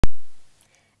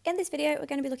In this video, we're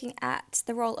going to be looking at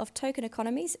the role of token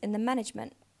economies in the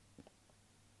management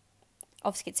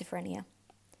of schizophrenia.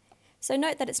 So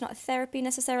note that it's not a therapy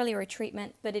necessarily or a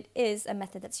treatment, but it is a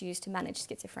method that's used to manage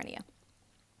schizophrenia.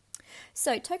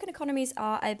 So token economies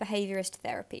are a behaviourist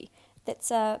therapy.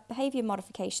 That's a behaviour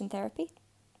modification therapy.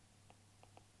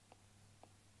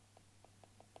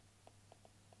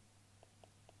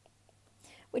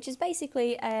 Which is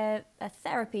basically a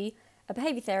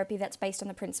behaviour therapy that's based on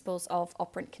the principles of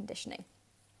operant conditioning.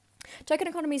 Token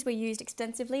economies were used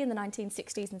extensively in the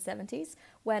 1960s and 70s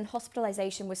when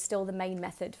hospitalisation was still the main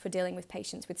method for dealing with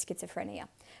patients with schizophrenia.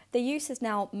 Their use has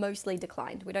now mostly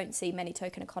declined. We don't see many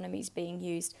token economies being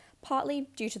used, partly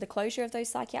due to the closure of those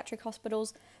psychiatric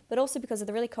hospitals, but also because of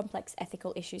the really complex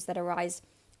ethical issues that arise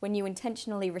when you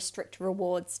intentionally restrict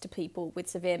rewards to people with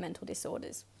severe mental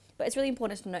disorders. But it's really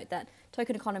important to note that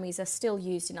token economies are still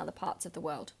used in other parts of the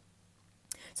world.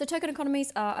 So token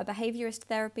economies are a behaviourist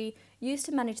therapy used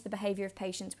to manage the behaviour of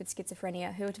patients with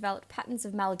schizophrenia who have developed patterns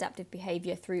of maladaptive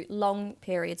behaviour through long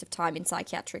periods of time in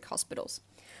psychiatric hospitals.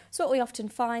 So what we often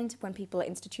find when people are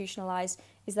institutionalised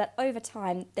is that over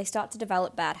time they start to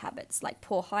develop bad habits like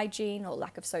poor hygiene or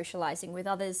lack of socialising with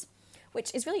others,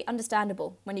 which is really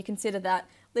understandable when you consider that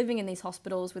living in these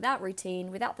hospitals without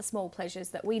routine, without the small pleasures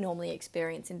that we normally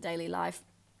experience in daily life,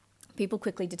 people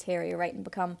quickly deteriorate and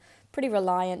become pretty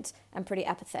reliant and pretty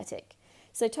apathetic.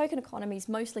 So token economies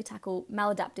mostly tackle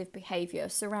maladaptive behaviour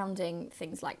surrounding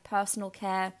things like personal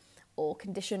care or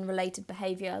condition-related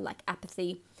behaviour like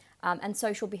apathy and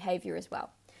social behaviour as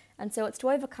well. And so it's to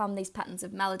overcome these patterns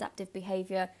of maladaptive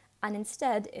behaviour and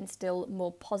instead instill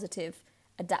more positive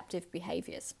adaptive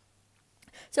behaviours.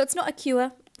 So it's not a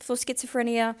cure for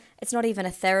schizophrenia, it's not even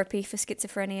a therapy for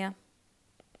schizophrenia.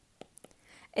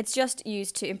 It's just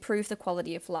used to improve the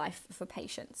quality of life for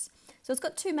patients. So it's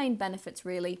got two main benefits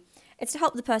really. It's to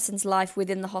help the person's life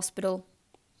within the hospital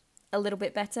a little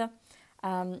bit better.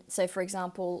 So for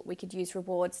example, we could use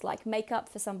rewards like makeup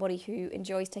for somebody who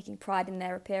enjoys taking pride in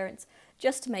their appearance,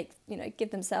 just to make,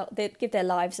 give their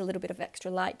lives a little bit of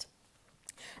extra light.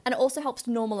 And it also helps to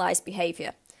normalise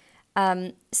behaviour.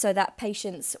 So that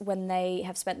patients, when they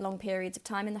have spent long periods of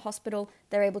time in the hospital,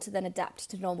 they're able to then adapt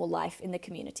to normal life in the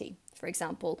community. For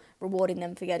example, rewarding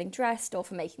them for getting dressed or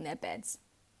for making their beds.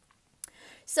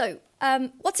 So,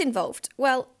 what's involved?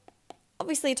 Well,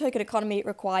 obviously a token economy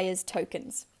requires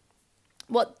tokens.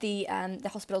 What the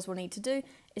hospitals will need to do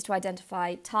is to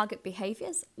identify target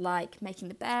behaviours like making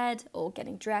the bed or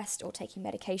getting dressed or taking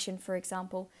medication, for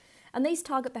example. And these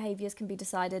target behaviours can be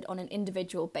decided on an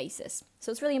individual basis.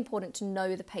 So it's really important to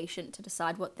know the patient to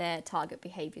decide what their target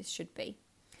behaviours should be.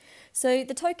 So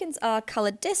the tokens are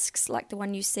coloured discs, like the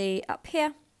one you see up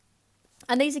here.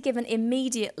 And these are given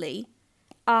immediately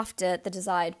after the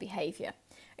desired behaviour.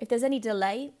 If there's any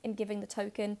delay in giving the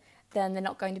token, then they're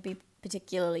not going to be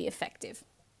particularly effective.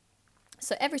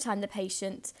 So every time the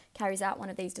patient carries out one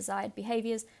of these desired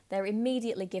behaviours, they're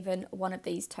immediately given one of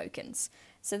these tokens.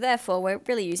 So therefore, we're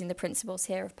really using the principles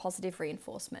here of positive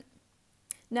reinforcement.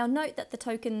 Now note that the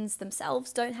tokens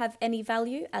themselves don't have any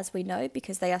value, as we know,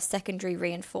 because they are secondary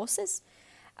reinforcers,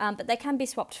 but they can be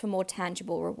swapped for more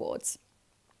tangible rewards.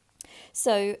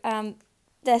 So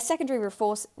their secondary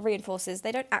reinforcers,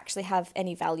 they don't actually have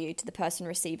any value to the person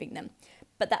receiving them.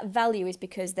 But that value is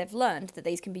because they've learned that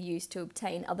these can be used to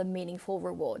obtain other meaningful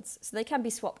rewards. So they can be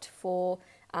swapped for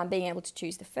being able to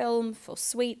choose the film, for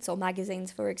sweets or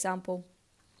magazines, for example.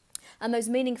 And those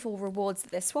meaningful rewards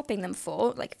that they're swapping them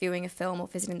for, like viewing a film or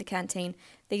visiting the canteen,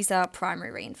 these are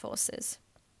primary reinforcers.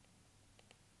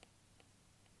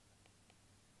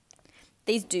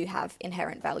 These do have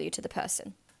inherent value to the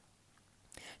person.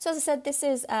 So as I said, this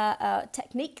is a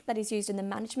technique that is used in the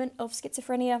management of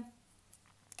schizophrenia.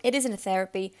 It isn't a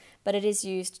therapy, but it is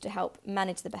used to help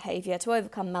manage the behaviour, to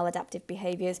overcome maladaptive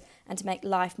behaviours, and to make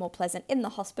life more pleasant in the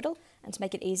hospital, and to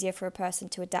make it easier for a person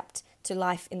to adapt to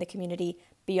life in the community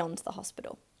beyond the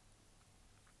hospital.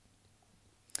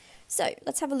 So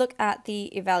let's have a look at the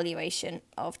evaluation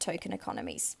of token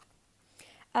economies.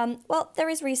 Well, there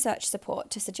is research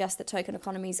support to suggest that token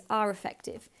economies are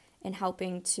effective in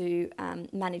helping to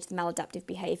manage the maladaptive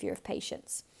behaviour of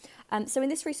patients. So in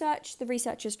this research, the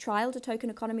researchers trialled a token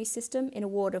economy system in a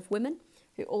ward of women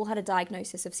who all had a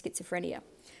diagnosis of schizophrenia.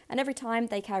 And every time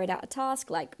they carried out a task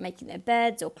like making their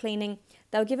beds or cleaning,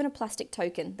 they were given a plastic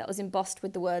token that was embossed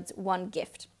with the words "one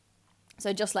gift."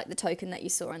 So just like the token that you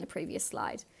saw on the previous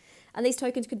slide. And these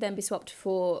tokens could then be swapped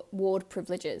for ward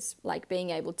privileges, like being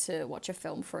able to watch a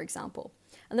film, for example.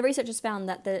 And the researchers found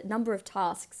that the number of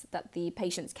tasks that the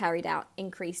patients carried out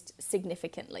increased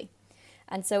significantly.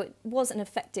 And so it was an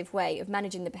effective way of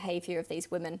managing the behaviour of these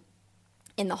women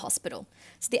in the hospital.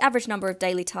 So the average number of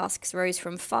daily tasks rose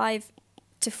from 5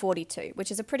 to 42,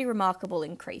 which is a pretty remarkable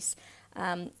increase.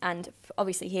 And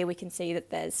obviously here we can see that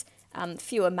there's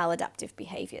fewer maladaptive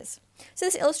behaviours. So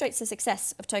this illustrates the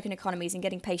success of token economies in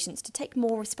getting patients to take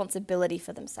more responsibility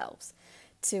for themselves,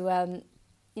 to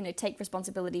take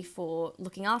responsibility for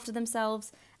looking after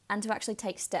themselves, and to actually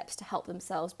take steps to help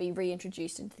themselves be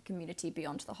reintroduced into the community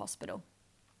beyond the hospital.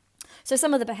 So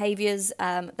some of the behaviours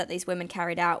that these women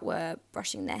carried out were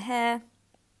brushing their hair,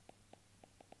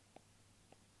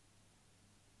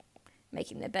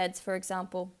 making their beds, for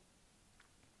example.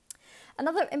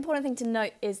 Another important thing to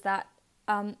note is that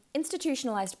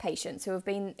institutionalised patients who have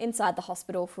been inside the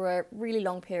hospital for a really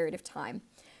long period of time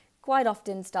quite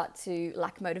often start to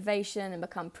lack motivation and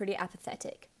become pretty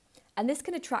apathetic. And this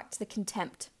can attract the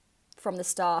contempt from the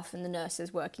staff and the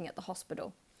nurses working at the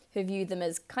hospital, who view them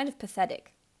as kind of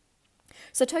pathetic.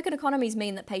 So token economies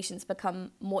mean that patients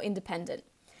become more independent.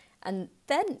 And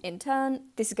then, in turn,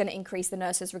 this is going to increase the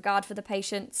nurses' regard for the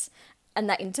patients, and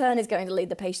that in turn is going to lead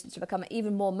the patients to become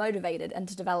even more motivated and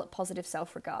to develop positive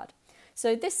self-regard.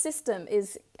 So this system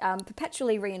is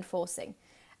perpetually reinforcing.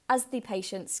 As the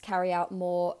patients carry out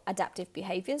more adaptive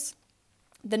behaviours,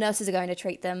 the nurses are going to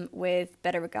treat them with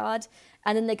better regard,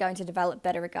 and then they're going to develop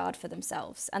better regard for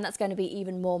themselves, and that's going to be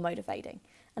even more motivating.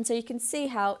 And so you can see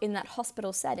how in that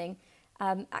hospital setting,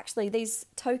 actually these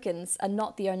tokens are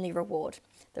not the only reward.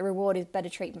 The reward is better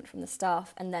treatment from the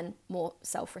staff and then more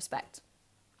self-respect.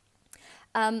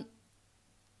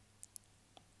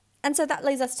 And so that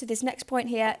leads us to this next point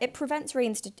here. It prevents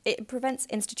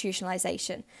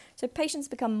institutionalization. So patients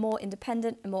become more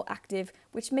independent and more active,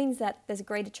 which means that there's a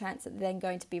greater chance that they're then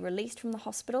going to be released from the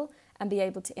hospital and be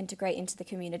able to integrate into the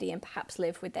community and perhaps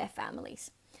live with their families.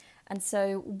 And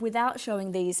so without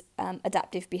showing these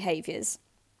adaptive behaviours,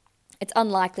 it's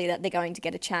unlikely that they're going to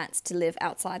get a chance to live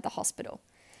outside the hospital.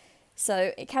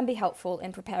 So it can be helpful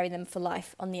in preparing them for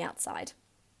life on the outside.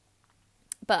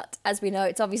 But as we know,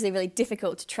 it's obviously really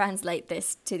difficult to translate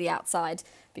this to the outside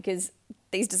because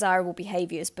these desirable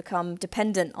behaviours become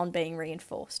dependent on being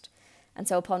reinforced. And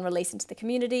so upon release into the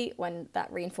community, when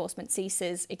that reinforcement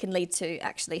ceases, it can lead to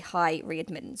actually high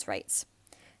readmittance rates.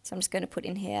 So I'm just going to put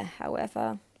in here,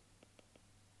 however.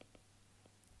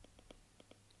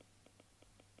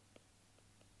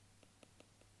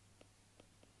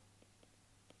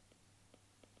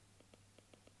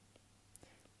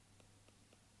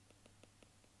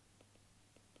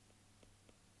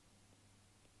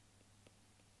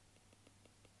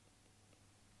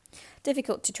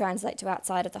 Difficult to translate to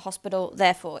outside of the hospital,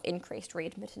 therefore increased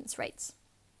readmittance rates.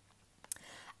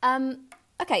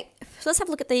 Okay, so let's have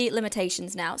a look at the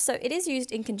limitations now. So it is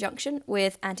used in conjunction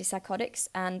with antipsychotics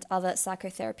and other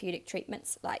psychotherapeutic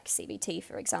treatments like CBT,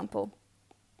 for example.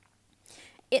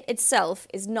 It itself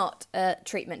is not a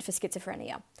treatment for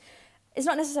schizophrenia. It's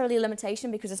not necessarily a limitation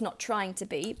because it's not trying to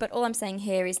be, but all I'm saying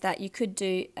here is that you could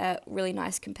do a really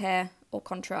nice compare or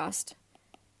contrast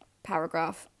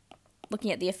paragraph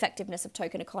looking at the effectiveness of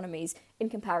token economies in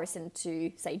comparison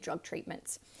to, say, drug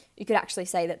treatments. You could actually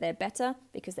say that they're better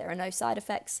because there are no side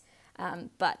effects,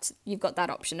 but you've got that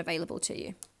option available to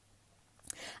you.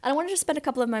 And I wanted to spend a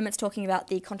couple of moments talking about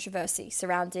the controversy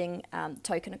surrounding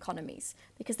token economies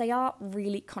because they are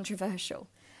really controversial.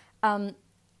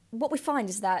 What we find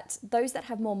is that those that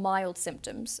have more mild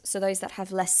symptoms, so those that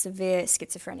have less severe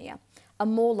schizophrenia, are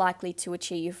more likely to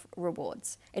achieve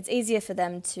rewards. It's easier for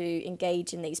them to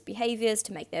engage in these behaviours,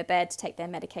 to make their bed, to take their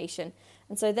medication,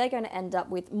 and so they're going to end up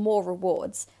with more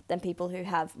rewards than people who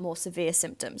have more severe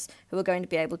symptoms, who are going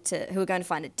to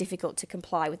find it difficult to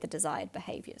comply with the desired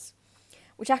behaviours.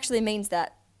 Which actually means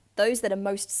that those that are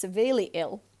most severely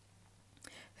ill,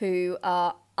 who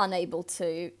are unable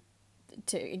to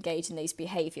engage in these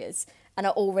behaviours and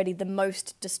are already the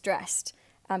most distressed,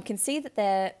 can see that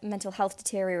their mental health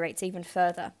deteriorates even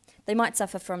further. They might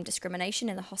suffer from discrimination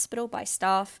in the hospital by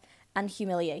staff and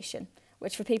humiliation,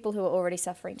 which for people who are already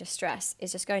suffering distress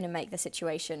is just going to make the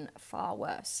situation far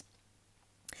worse.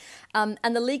 And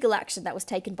the legal action that was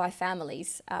taken by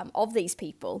families of these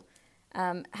people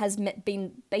has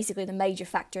been basically the major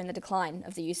factor in the decline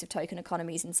of the use of token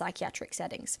economies in psychiatric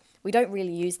settings. We don't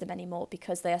really use them anymore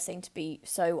because they are seen to be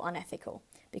so unethical,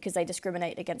 because they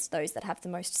discriminate against those that have the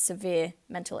most severe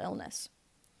mental illness.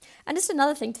 And just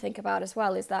another thing to think about as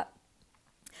well is that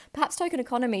perhaps token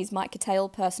economies might curtail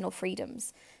personal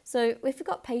freedoms. So if we've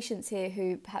got patients here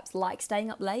who perhaps like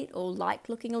staying up late or like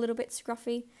looking a little bit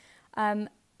scruffy,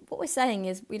 what we're saying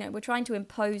is, we're trying to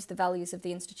impose the values of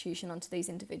the institution onto these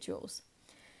individuals.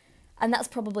 And that's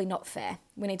probably not fair.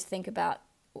 We need to think about,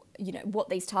 what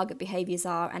these target behaviours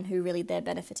are and who really they're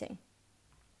benefiting.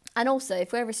 And also,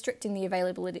 if we're restricting the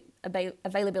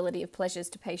availability of pleasures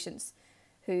to patients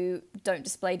who don't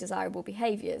display desirable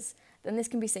behaviours, then this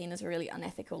can be seen as really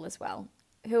unethical as well.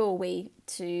 Who are we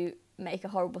to make a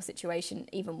horrible situation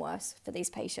even worse for these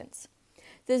patients?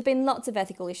 There's been lots of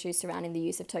ethical issues surrounding the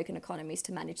use of token economies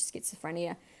to manage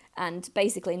schizophrenia, and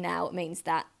basically now it means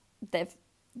that they've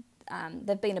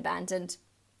been abandoned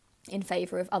in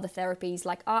favour of other therapies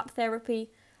like art therapy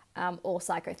or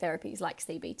psychotherapies like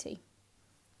CBT.